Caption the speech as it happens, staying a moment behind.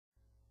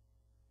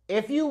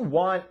If you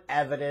want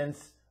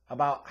evidence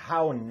about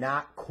how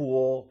not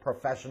cool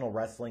professional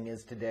wrestling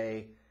is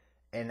today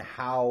and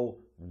how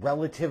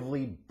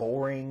relatively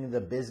boring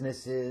the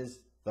business is,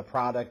 the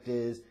product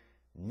is,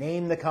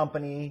 name the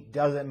company,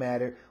 doesn't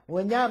matter.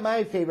 Well, not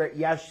my favorite,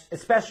 yes,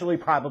 especially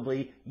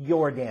probably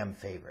your damn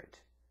favorite.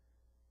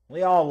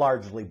 We all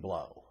largely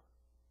blow.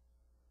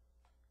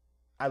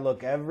 I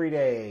look every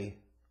day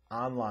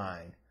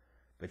online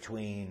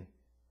between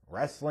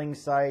wrestling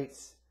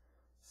sites,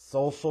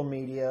 social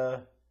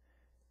media,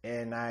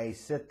 and I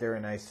sit there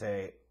and I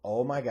say,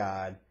 oh my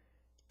God,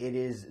 it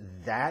is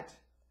that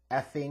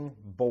effing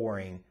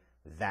boring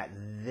that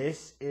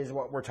this is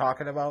what we're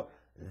talking about.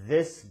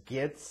 This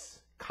gets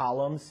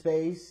column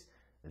space.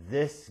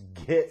 This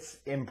gets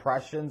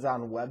impressions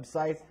on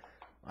websites.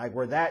 Like,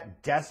 we're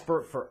that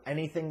desperate for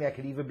anything that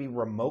could even be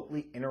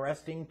remotely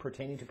interesting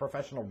pertaining to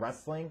professional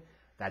wrestling,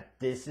 that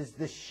this is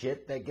the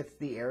shit that gets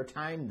the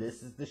airtime.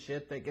 This is the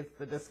shit that gets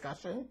the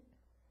discussion.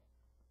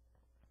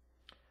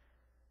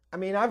 I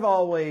mean, I've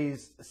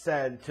always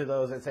said to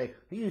those that say,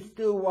 you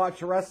still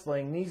watch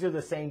wrestling, these are the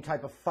same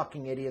type of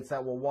fucking idiots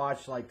that will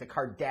watch, like, the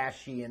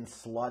Kardashian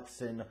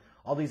sluts and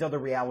all these other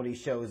reality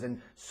shows and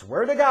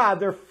swear to God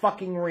they're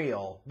fucking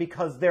real,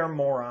 because they're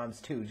morons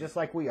too, just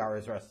like we are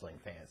as wrestling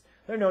fans.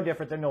 They're no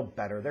different, they're no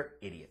better, they're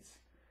idiots.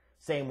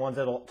 Same ones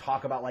that'll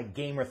talk about, like,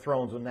 Game of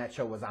Thrones when that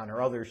show was on,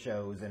 or other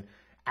shows, and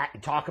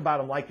talk about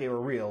them like they were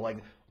real,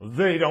 like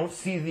they don't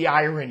see the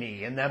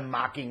irony in them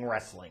mocking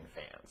wrestling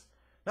fans.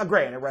 Now,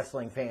 granted,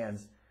 wrestling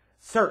fans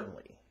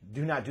certainly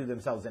do not do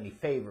themselves any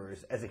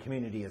favors as a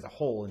community as a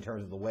whole in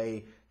terms of the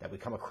way that we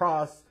come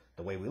across,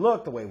 the way we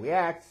look, the way we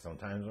act,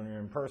 sometimes when you're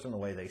in person, the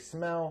way they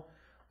smell,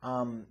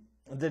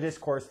 the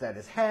discourse that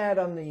is had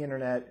on the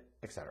internet,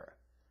 etc.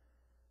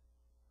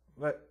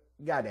 But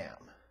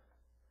goddamn,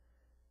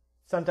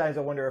 sometimes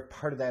I wonder if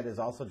part of that is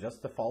also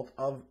just the fault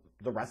of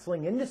the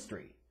wrestling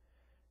industry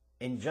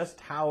and just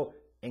how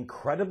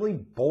incredibly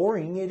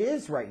boring it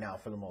is right now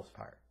for the most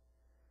part.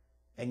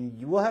 And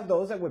you will have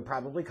those that would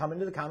probably come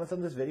into the comments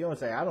on this video and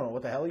say, I don't know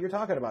what the hell you're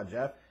talking about,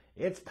 Jeff.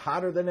 It's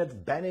hotter than it's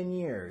been in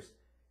years.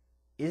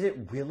 Is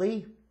it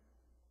really?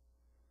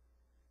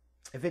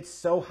 If it's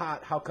so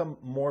hot, how come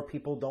more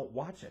people don't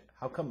watch it?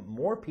 How come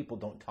more people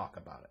don't talk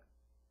about it?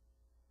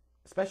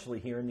 Especially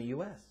here in the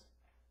U.S.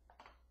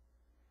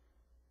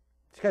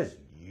 It's because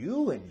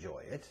you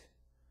enjoy it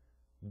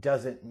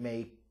doesn't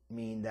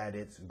mean that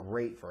it's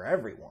great for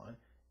everyone,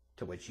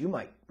 to which you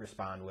might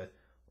respond with,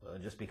 well,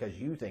 just because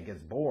you think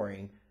it's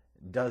boring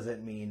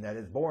doesn't mean that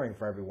it's boring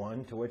for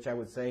everyone, to which I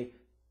would say,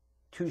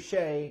 touche,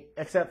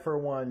 except for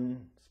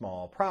one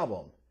small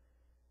problem.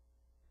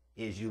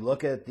 Is you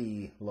look at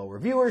the lower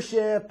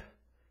viewership,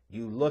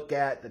 you look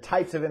at the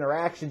types of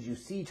interactions you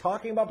see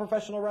talking about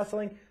professional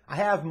wrestling, I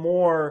have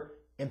more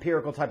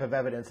empirical type of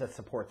evidence that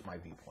supports my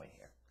viewpoint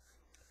here.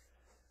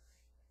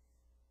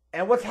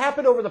 And what's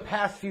happened over the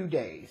past few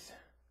days,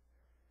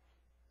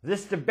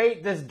 this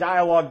debate, this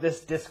dialogue,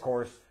 this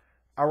discourse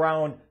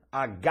around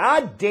a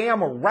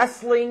goddamn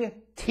wrestling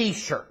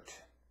t-shirt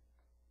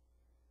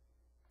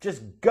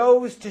just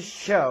goes to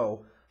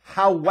show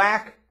how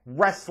whack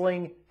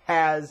wrestling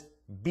has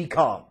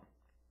become.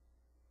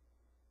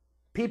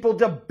 People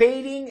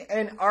debating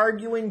and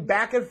arguing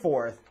back and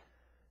forth,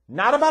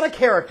 not about a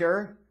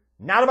character,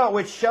 not about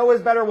which show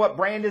is better, what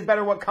brand is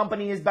better, what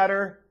company is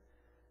better,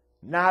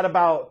 not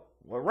about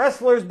what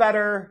wrestler is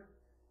better,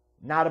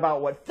 not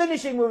about what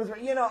finishing moves,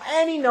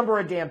 any number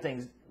of damn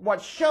things.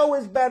 What show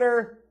is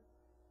better?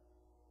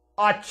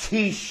 A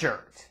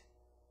t-shirt.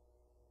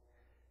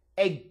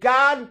 A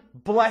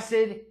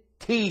God-blessed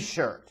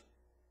t-shirt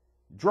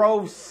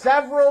drove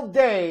several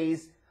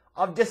days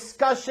of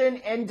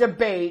discussion and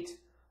debate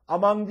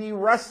among the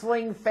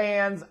wrestling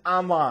fans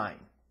online.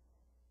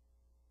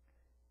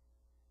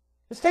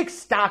 Just take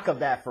stock of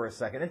that for a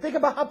second and think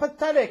about how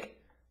pathetic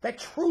that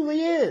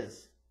truly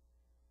is.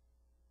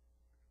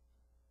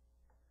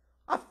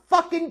 A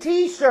fucking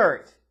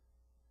t-shirt.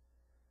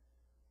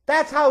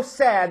 That's how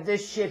sad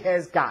this shit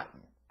has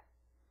gotten.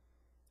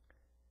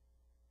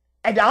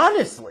 And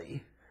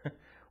honestly,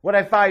 what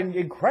I find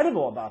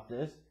incredible about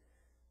this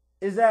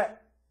is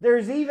that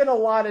there's even a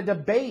lot of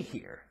debate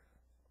here.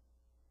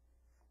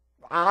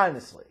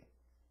 Honestly.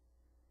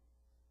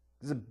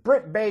 There's a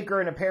Britt Baker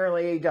and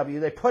apparently AEW,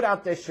 they put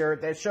out this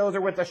shirt that shows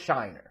her with a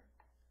shiner.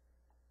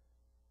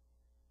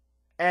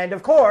 And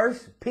of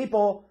course,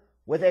 people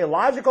with a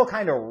logical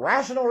kind of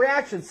rational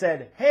reaction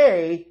said,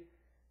 hey,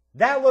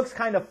 that looks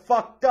kind of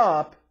fucked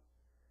up.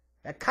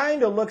 That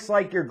kind of looks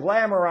like you're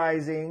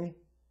glamorizing,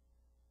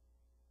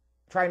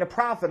 trying to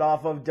profit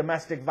off of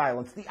domestic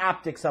violence, the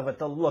optics of it,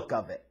 the look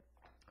of it.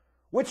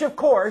 Which, of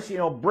course,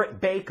 Britt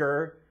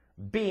Baker,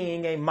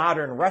 being a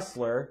modern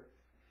wrestler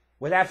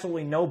with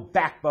absolutely no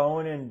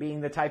backbone and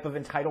being the type of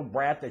entitled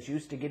brat that's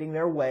used to getting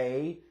their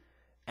way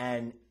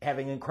and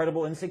having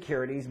incredible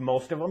insecurities,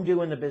 most of them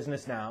do in the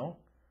business now.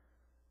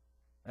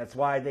 That's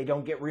why they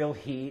don't get real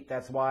heat.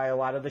 That's why a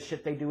lot of the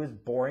shit they do is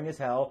boring as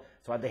hell.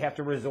 That's why they have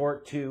to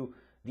resort to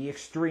the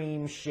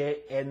extreme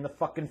shit and the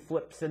fucking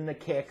flips and the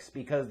kicks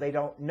because they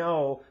don't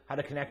know how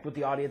to connect with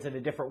the audience in a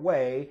different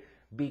way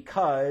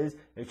because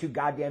they're too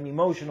goddamn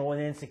emotional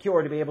and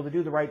insecure to be able to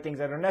do the right things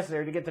that are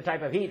necessary to get the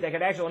type of heat that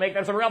can actually make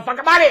them some real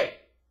fucking money.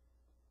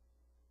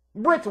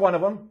 Britt's one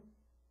of them.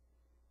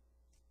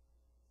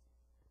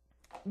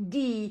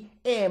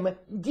 DMD,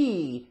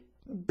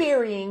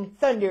 burying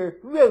Thunder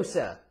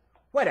Rosa.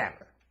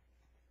 Whatever.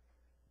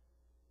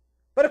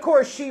 But of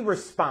course she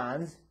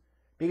responds,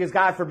 because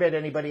God forbid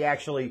anybody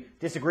actually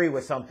disagree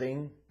with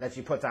something that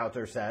she puts out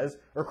or says,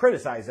 or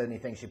criticize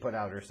anything she put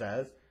out or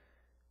says.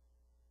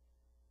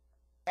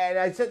 And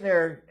I'm sitting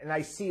there and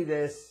I see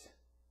this,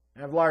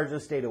 and I've largely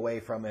stayed away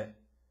from it.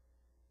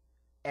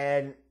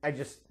 And I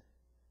just,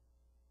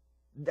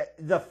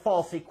 the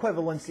false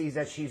equivalencies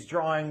that she's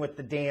drawing with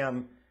the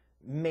damn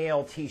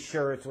male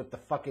t-shirts with the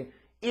fucking,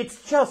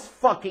 it's just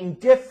fucking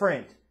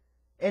different.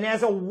 And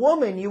as a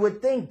woman, you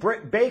would think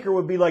Britt Baker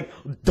would be like,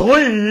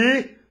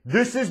 duh,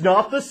 this is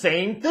not the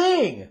same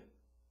thing.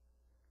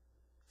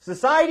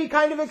 Society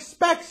kind of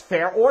expects,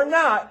 fair or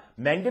not,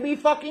 men to be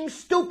fucking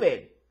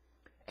stupid.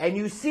 And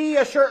you see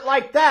a shirt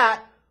like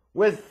that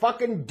with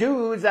fucking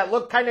dudes that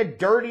look kind of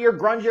dirty or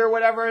grungy or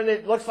whatever, and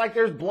it looks like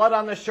there's blood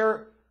on the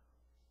shirt.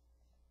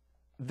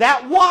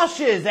 That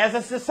washes as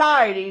a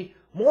society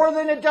more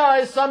than it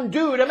does some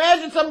dude.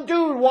 Imagine some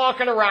dude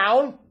walking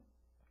around,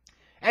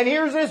 and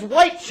here's this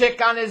white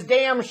chick on his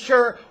damn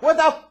shirt with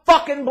a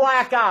fucking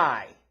black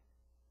eye.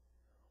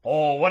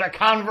 Oh, what a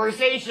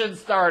conversation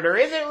starter.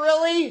 Is it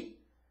really?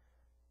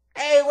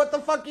 Hey, what the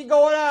fuck you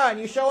going on?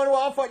 You showing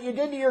off what you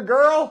did to your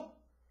girl?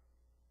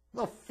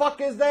 The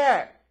fuck is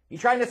that? You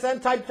trying to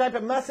send type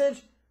of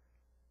message?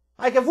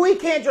 Like, if we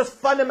can't just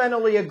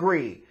fundamentally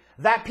agree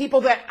that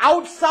people that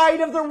outside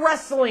of the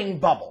wrestling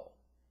bubble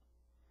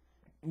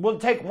will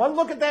take one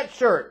look at that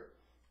shirt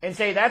and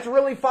say, that's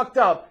really fucked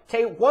up.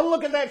 Take one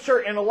look at that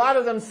shirt, and a lot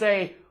of them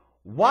say,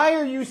 why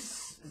are you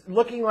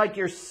looking like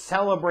you're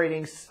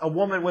celebrating a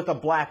woman with a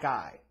black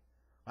eye?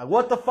 Like,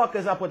 what the fuck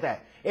is up with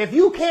that? If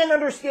you can't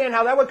understand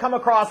how that would come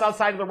across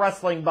outside of the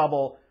wrestling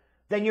bubble,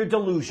 then you're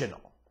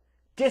delusional.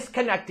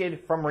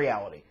 Disconnected from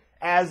reality,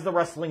 as the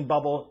wrestling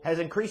bubble has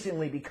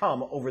increasingly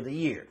become over the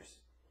years.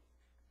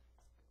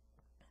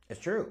 It's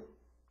true.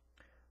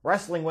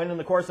 Wrestling went in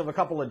the course of a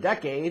couple of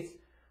decades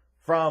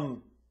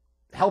from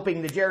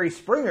helping the Jerry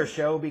Springer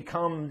show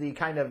become the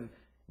kind of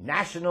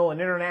national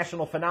and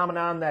international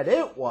phenomenon that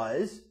it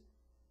was.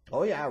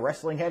 Oh yeah,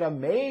 wrestling had a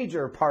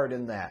major part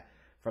in that.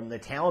 From the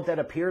talent that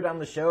appeared on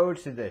the show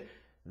to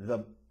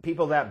the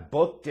people that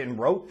booked and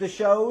wrote the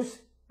shows.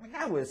 Like,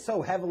 I was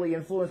so heavily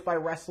influenced by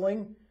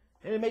wrestling,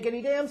 it didn't make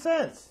any damn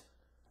sense.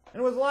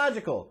 And it was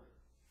logical.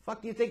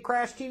 Fuck do you think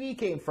Crash TV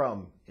came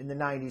from in the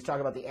 90s,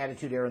 talking about the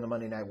Attitude Era and the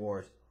Monday Night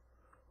Wars?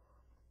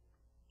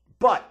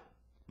 But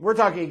we're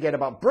talking again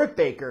about Britt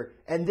Baker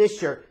and this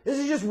shirt. This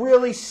is just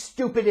really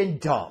stupid and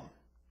dumb.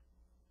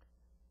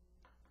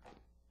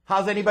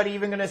 How's anybody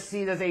even going to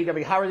see this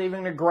AEW? How are they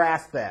even going to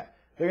grasp that?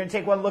 They're going to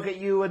take one look at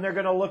you and they're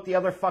going to look the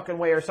other fucking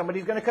way, or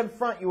somebody's going to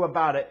confront you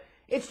about it.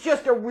 It's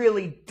just a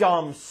really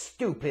dumb,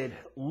 stupid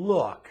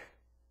look.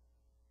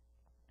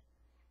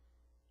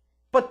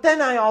 But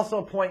then I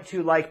also point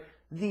to, like,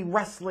 the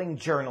wrestling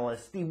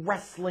journalists, the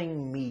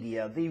wrestling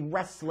media, the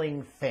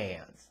wrestling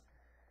fans.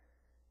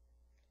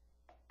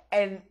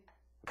 And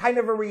kind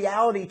of a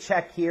reality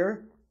check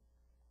here.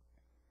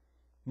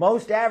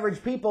 Most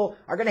average people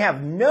are going to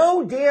have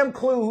no damn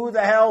clue who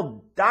the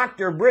hell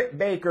Dr. Britt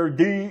Baker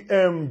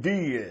DMD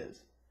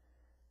is.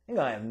 They're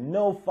going to have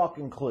no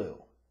fucking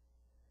clue.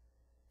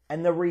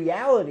 And the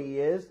reality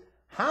is,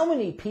 how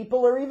many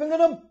people are even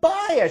going to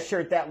buy a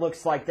shirt that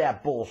looks like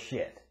that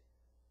bullshit?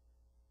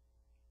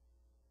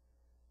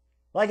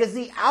 Like, is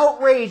the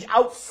outrage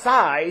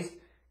outsized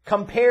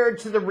compared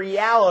to the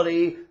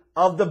reality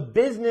of the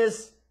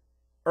business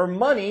or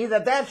money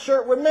that that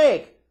shirt would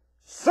make?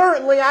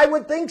 Certainly, I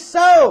would think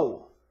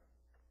so.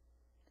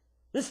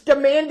 This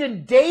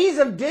demanded days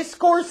of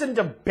discourse and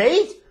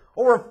debate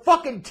over a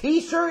fucking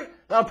t-shirt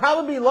that'll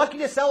probably be lucky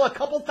to sell a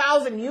couple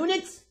thousand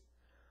units?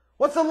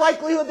 What's the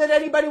likelihood that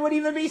anybody would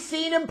even be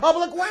seen in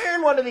public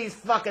wearing one of these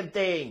fucking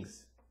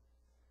things?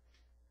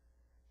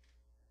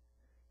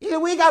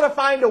 Either we gotta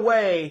find a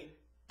way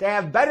to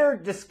have better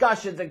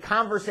discussions and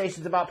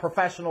conversations about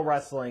professional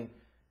wrestling,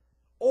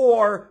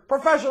 or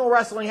professional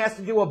wrestling has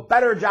to do a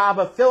better job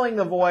of filling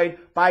the void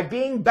by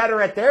being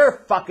better at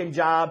their fucking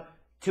job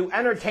to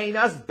entertain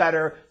us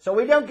better so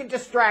we don't get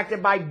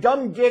distracted by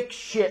dumb dick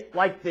shit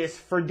like this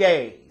for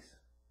days.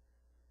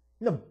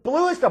 The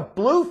bluest of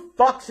blue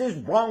fucks is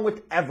wrong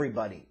with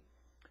everybody.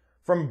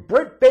 From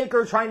Britt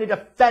Baker trying to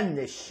defend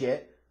this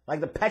shit,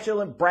 like the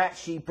petulant brat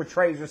she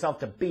portrays herself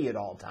to be at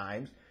all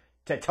times,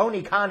 to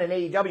Tony Khan and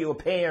AEW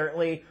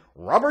apparently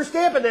rubber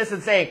stamping this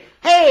and saying,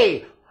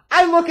 hey,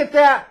 I look at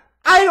that,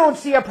 I don't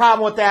see a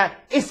problem with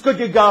that, it's good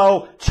to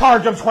go,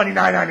 charge them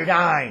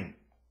 $29.99.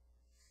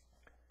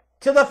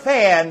 To the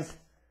fans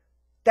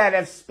that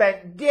have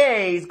spent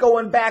days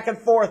going back and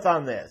forth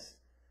on this.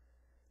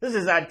 This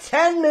is a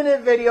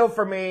 10-minute video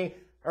for me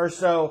or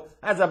so.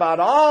 That's about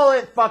all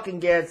it fucking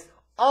gets,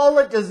 all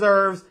it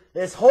deserves.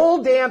 This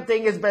whole damn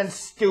thing has been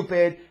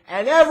stupid,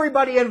 and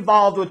everybody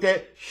involved with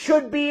it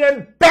should be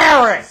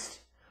embarrassed.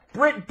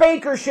 Britt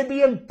Baker should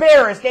be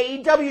embarrassed.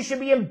 AEW should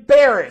be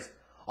embarrassed.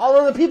 All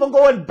of the people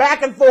going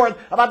back and forth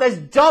about this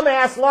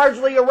dumbass,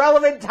 largely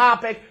irrelevant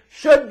topic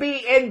should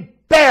be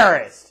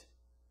embarrassed.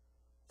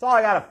 That's all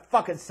I gotta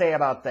fucking say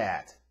about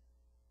that.